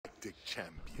galactic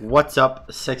champion. What's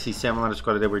up, sexy Samurai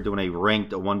Squad? Today we're doing a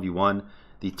ranked 1v1.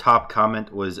 The top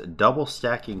comment was double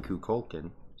stacking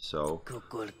KUKULKAN. So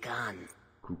KUKULKAN.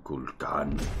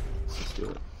 KUKULKAN. Let's do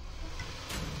it.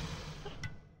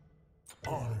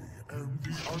 I am the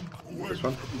This one?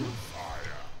 unquenchable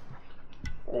fire.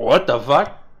 What the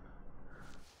fuck?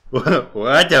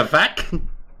 What the fuck?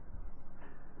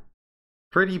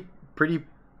 Pretty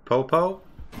popo.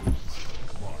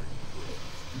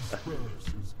 My breath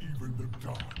disperses even the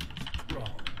darkest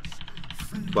clouds.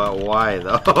 Feel But why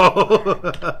though?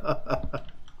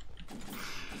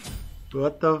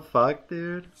 What the fuck,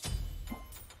 dude?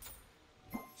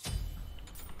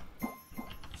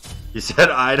 You said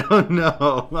I don't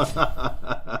know.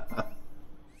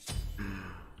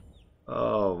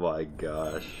 Oh my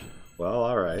gosh. Well,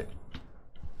 alright.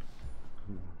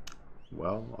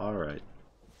 Well, alright.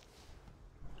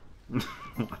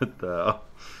 What the hell?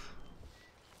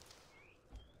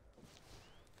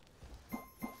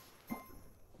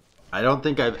 I don't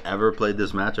think I've ever played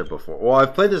this matchup before. Well,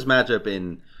 I've played this matchup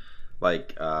in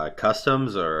like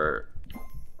customs or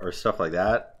stuff like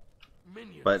that,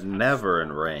 but never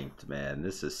in ranked, man.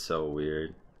 This is so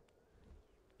weird.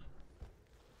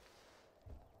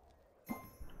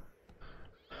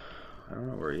 I don't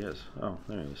know where he is. Oh,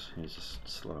 there he is. He's just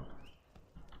slow.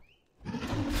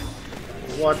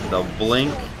 What the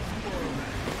blink?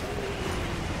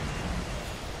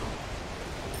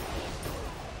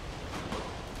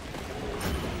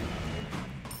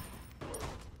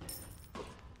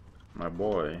 My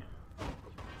boy.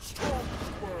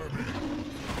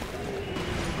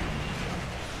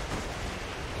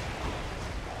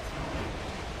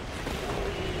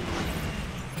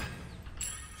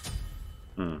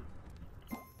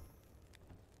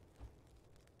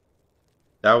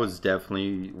 That was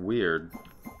definitely weird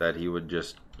that he would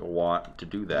just want to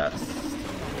do that.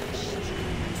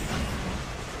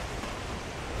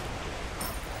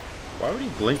 Why would he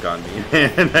blink on me,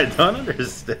 man? I don't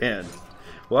understand.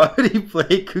 Why would he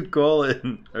play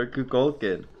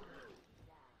KUKULKAN?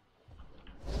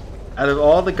 Out of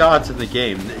all the gods in the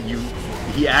game,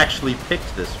 he actually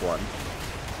picked this one.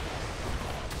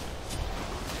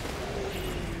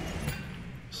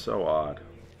 So odd.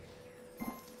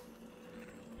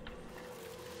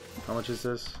 How much is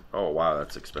this? Oh wow,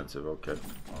 that's expensive. Okay,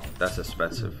 that's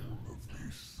expensive.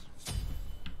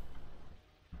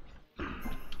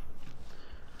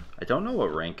 I don't know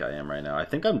what rank I am right now. I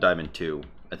think I'm Diamond 2.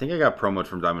 I think I got promoted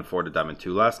from Diamond 4 to Diamond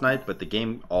 2 last night, but the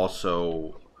game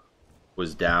also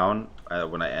was down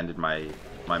when I ended my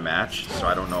match, so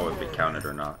I don't know if it counted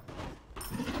or not.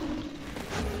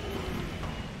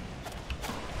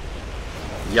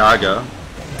 Yaga.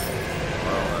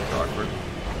 Oh, that's awkward.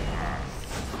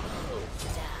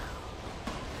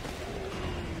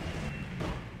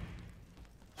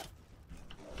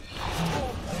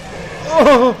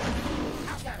 Oh!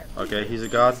 Okay, he's a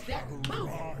god.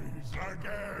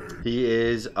 He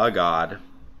is a god.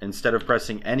 Instead of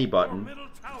pressing any button,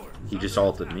 he just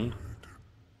ulted me.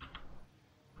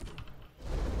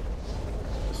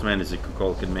 This man is a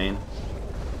KUKULKAN main.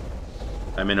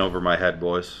 I'm in over my head,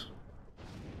 boys.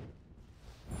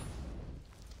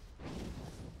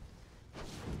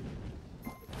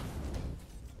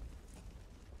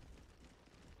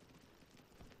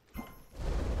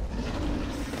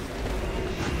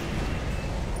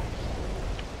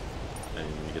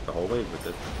 The whole wave with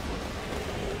it.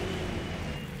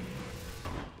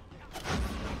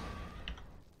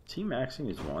 Is he maxing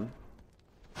his one?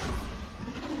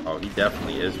 Oh, he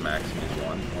definitely is maxing his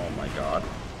one. Oh my god.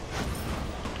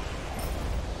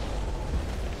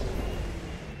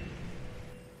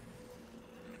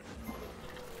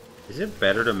 Is it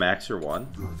better to max your one?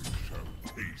 you shall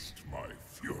taste my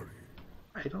fury.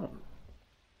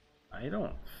 I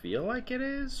don't feel like it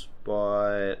is,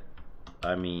 but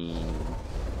I mean,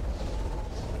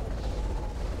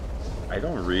 I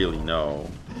don't really know,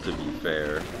 to be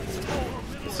fair.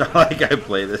 It's not like I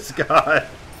play this god.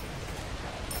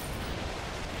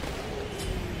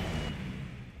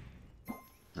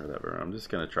 Whatever, I'm just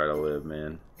gonna try to live,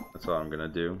 man. That's all I'm gonna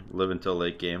do. Live until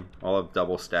late game. I'll have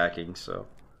double stacking, so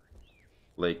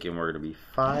late game we're gonna be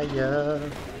fire.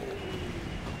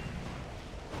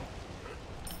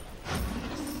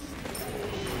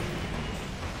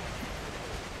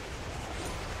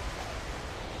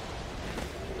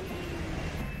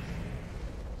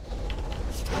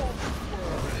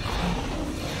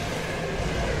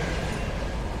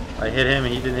 I hit him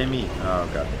and he didn't hit me. Oh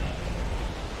god.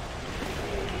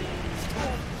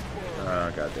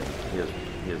 Oh god damn.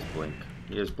 He has blink.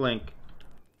 He has blink.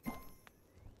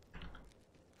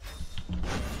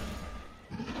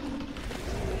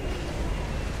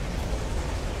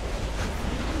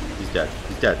 dead.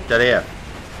 He's dead. Dead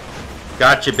AF.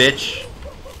 Gotcha, bitch.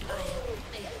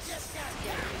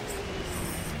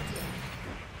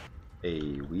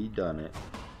 Hey, we done it.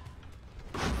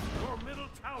 Your middle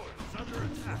tower is under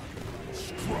attack.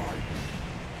 Strike.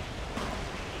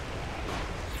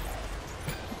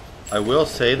 I will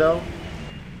say though,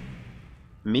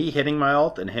 me hitting my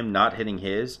ult and him not hitting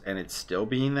his, and it still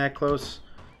being that close,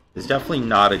 is definitely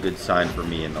not a good sign for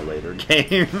me in the later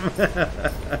game.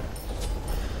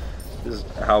 Just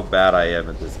how bad I am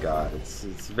at this god. It's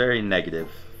very negative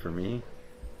for me.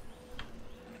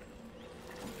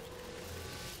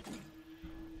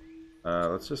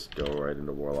 Let's just go right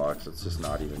into Warlocks. Let's just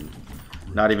not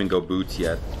even go boots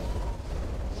yet.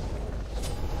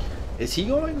 Is he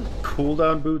going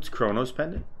cooldown boots Chronos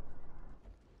Pendant?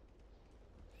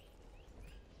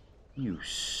 You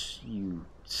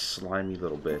slimy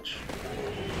little bitch.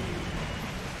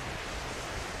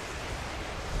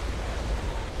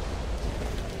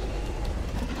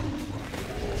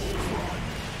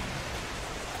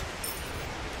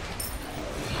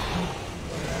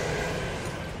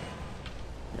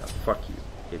 Yeah, fuck you,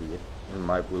 idiot. This is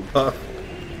my blue buff.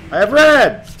 I have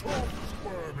red!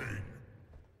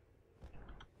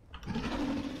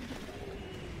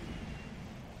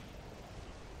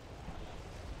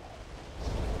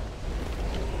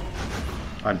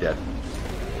 I'm dead.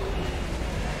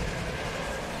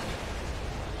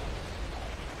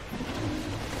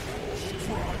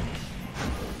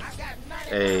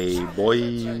 Hey,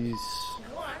 boys.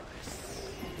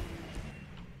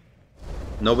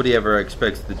 Nobody ever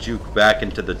expects the juke back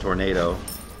into the tornado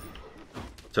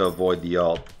to avoid the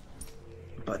ult.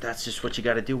 But that's just what you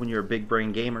gotta do when you're a big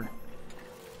brain gamer.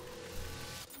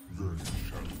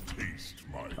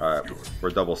 Alright, we're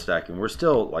double stacking. We're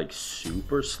still, like,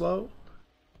 super slow.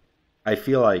 I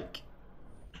feel like...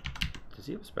 Does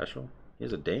he have a special? He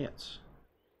has a dance.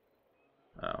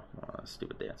 Oh, well,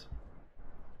 stupid dance.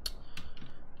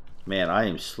 Man, I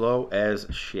am slow as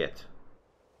shit.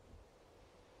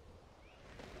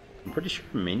 I'm pretty sure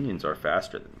minions are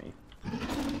faster than me.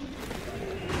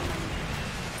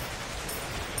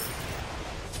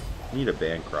 I need a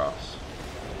band cross.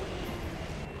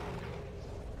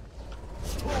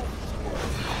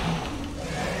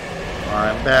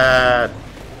 I'm bad.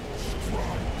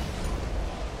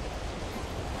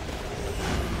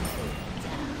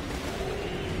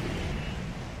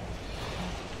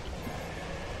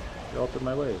 You altered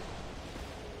my way.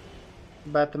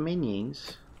 But the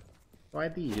minions, why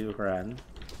do you run?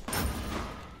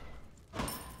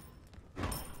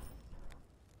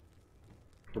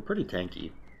 We're pretty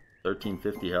tanky.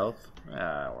 1350 health.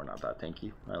 Ah, we're not that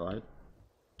tanky. I lied.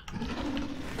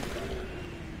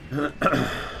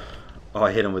 Oh,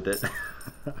 I hit him with it.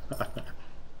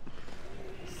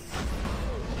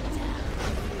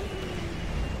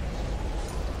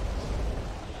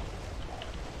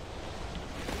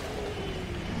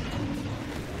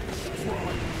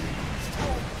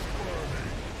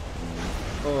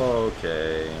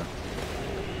 Okay.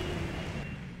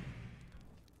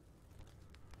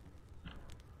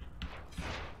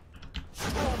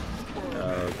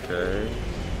 Okay.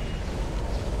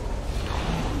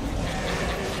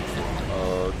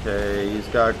 Okay, he's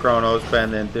got Chronos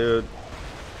Pendant, dude.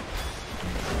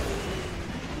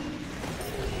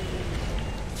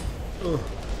 Ugh.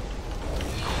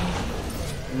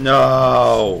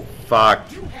 No! Fuck.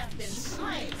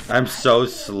 I'm so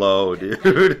slow,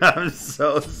 dude. I'm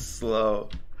so slow.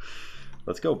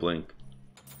 Let's go Blink.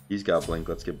 He's got Blink.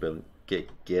 Let's get Blink.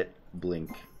 Get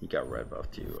Blink. He got red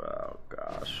buff too. Oh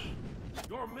gosh.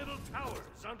 Your middle tower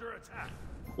is under attack.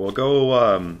 We'll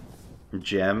go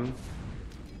Gem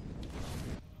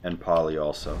and Polly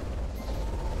also.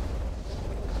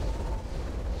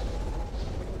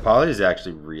 Polly is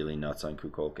actually really nuts on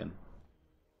KUKULKAN.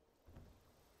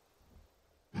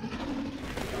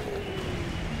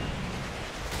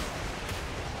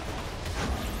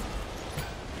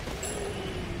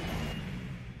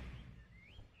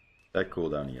 That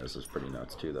cooldown he has is pretty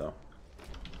nuts too, though.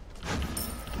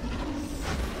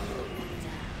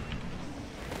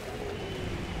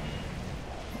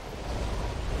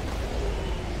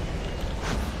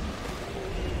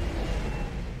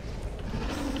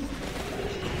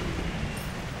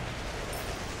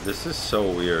 This is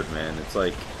so weird, man. It's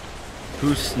like,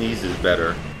 who sneezes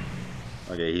better?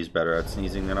 Okay, he's better at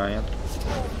sneezing than I am.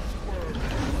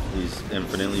 He's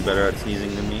infinitely better at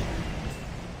sneezing than me.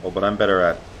 Oh, but I'm better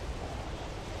at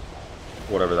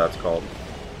whatever that's called.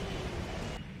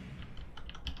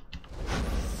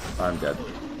 I'm dead.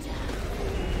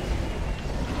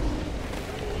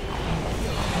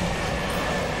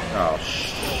 Oh,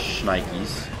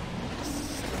 shnikes.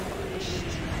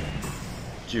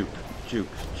 juke, juke,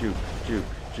 juke, juke,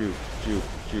 juke, juke,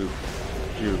 juke,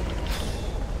 juke.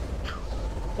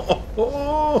 Oh,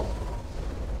 oh,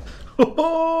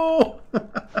 oh.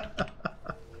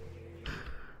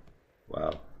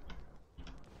 Wow.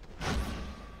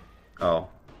 Oh.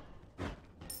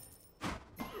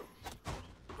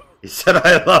 He said,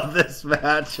 I love this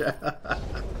match.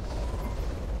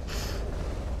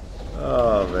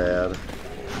 Oh, man.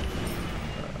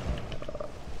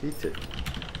 Me too.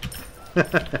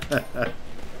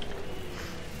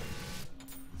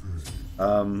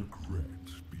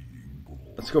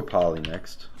 Let's go Poly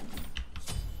next.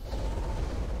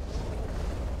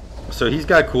 So he's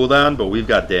got cooldown, but we've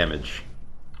got damage.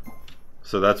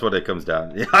 So that's what it comes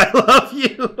down. Yeah, I love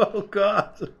you. Oh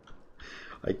God.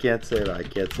 I can't say that. I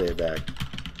can't say it back.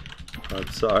 I'm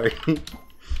sorry.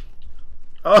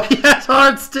 Oh, he has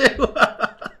hearts too.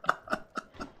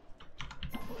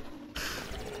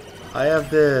 I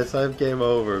have this. I have game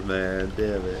over, man.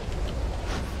 Damn it.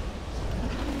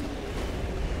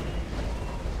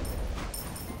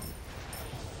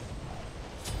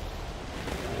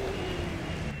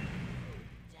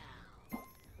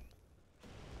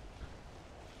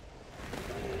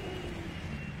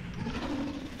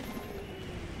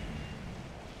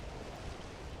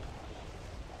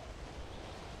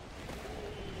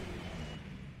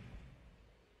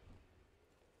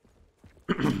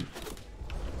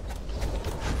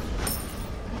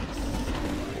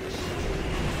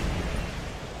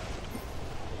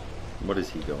 What is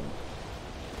he going?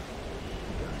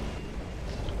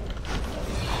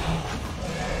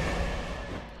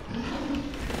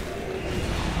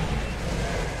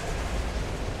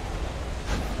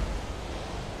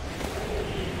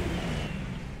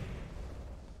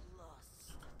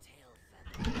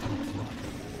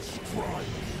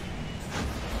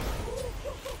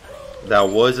 That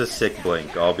was a sick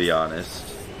blink, I'll be honest.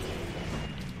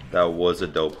 That was a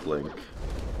dope blink.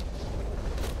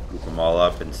 Group them all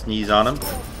up and sneeze on them.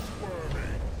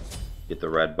 Get the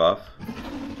red buff.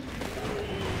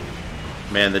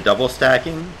 Man, the double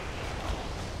stacking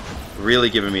really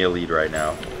giving me a lead right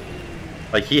now.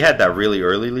 Like, he had that really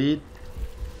early lead,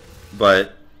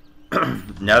 but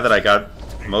now that I got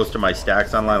most of my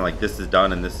stacks online, like this is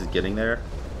done and this is getting there,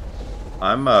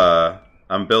 I'm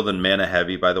building mana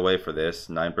heavy, by the way, for this.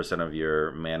 9% of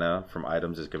your mana from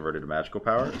items is converted to magical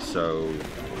power, so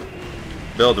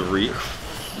build a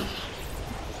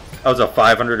that was a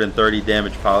 530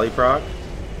 damage poly proc.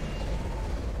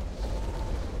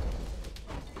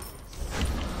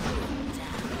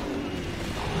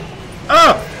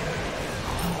 Oh!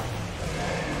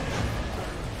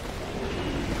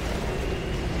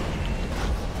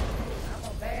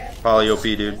 Poly OP,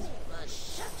 dude.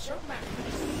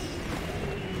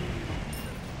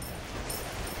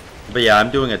 But yeah,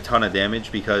 I'm doing a ton of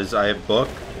damage because I have book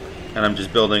and I'm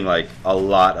just building like a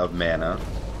lot of mana.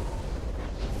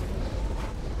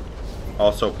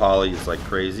 Also, Poly is like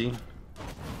crazy.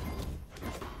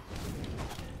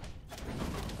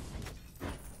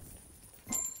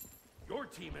 Your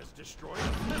team has destroyed.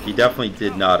 He definitely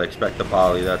did not expect the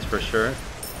Poly, that's for sure.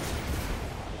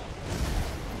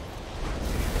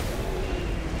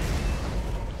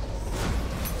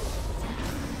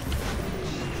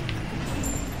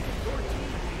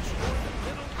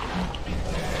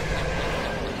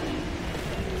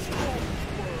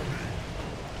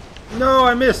 No,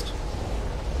 I missed.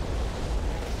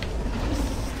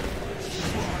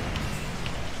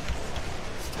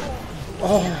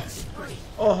 Oh.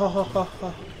 Oh.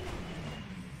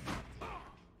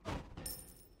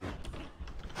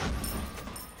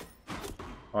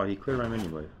 Oh, he cleared my mini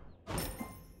wave.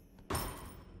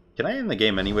 Can I end the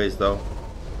game anyways, though?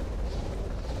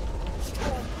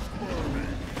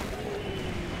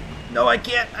 No, I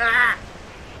can't. Ah!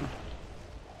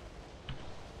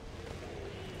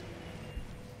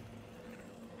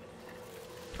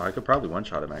 Oh, I could probably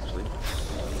one-shot him, actually.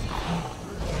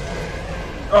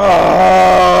 Oh!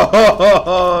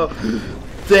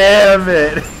 Damn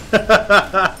it!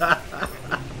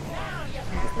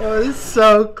 Oh, this is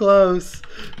so close.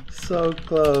 So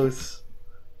close.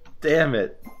 Damn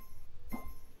it.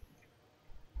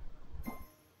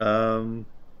 What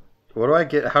do I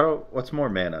get? What's more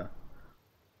mana?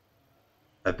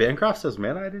 Bancroft says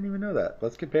mana? I didn't even know that.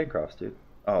 Let's get Bancroft, dude.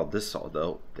 Oh, this all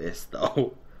though. This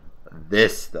though.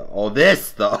 This though. Oh,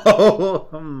 this though.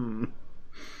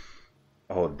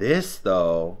 Oh, this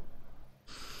though.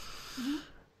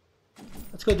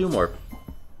 Let's go do more.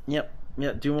 Yep.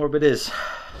 Yeah, do more, but is.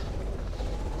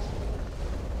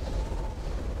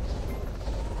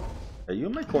 Are you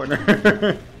in my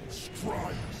corner?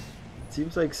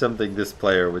 Seems like something this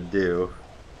player would do.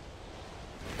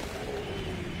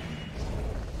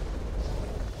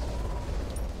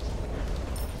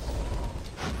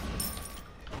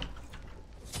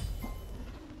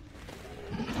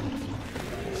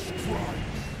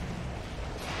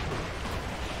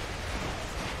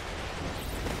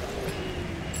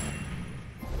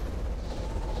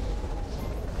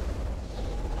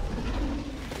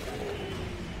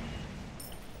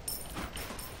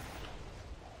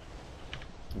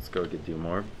 go get do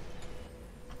more.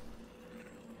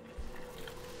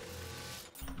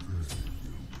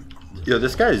 Yo,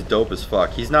 this guy is dope as fuck.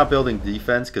 He's not building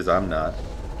defense because I'm not.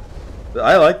 But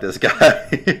I like this guy.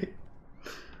 I'm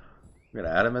gonna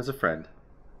add him as a friend.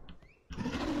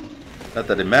 Not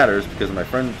that it matters because my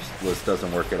friends list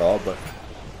doesn't work at all, but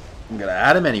I'm gonna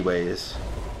add him anyways.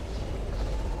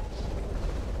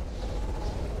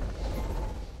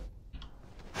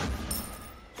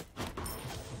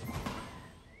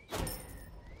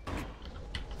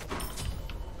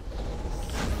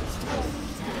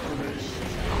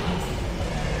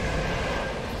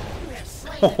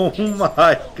 Oh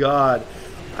my god.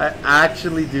 I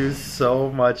actually do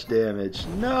so much damage.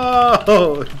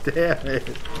 No! Damn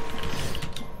it.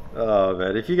 Oh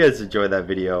man, if you guys enjoyed that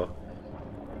video,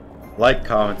 like,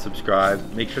 comment,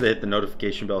 subscribe. Make sure to hit the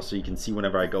notification bell so you can see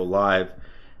whenever I go live.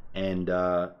 And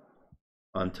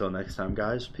until next time,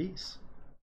 guys, peace.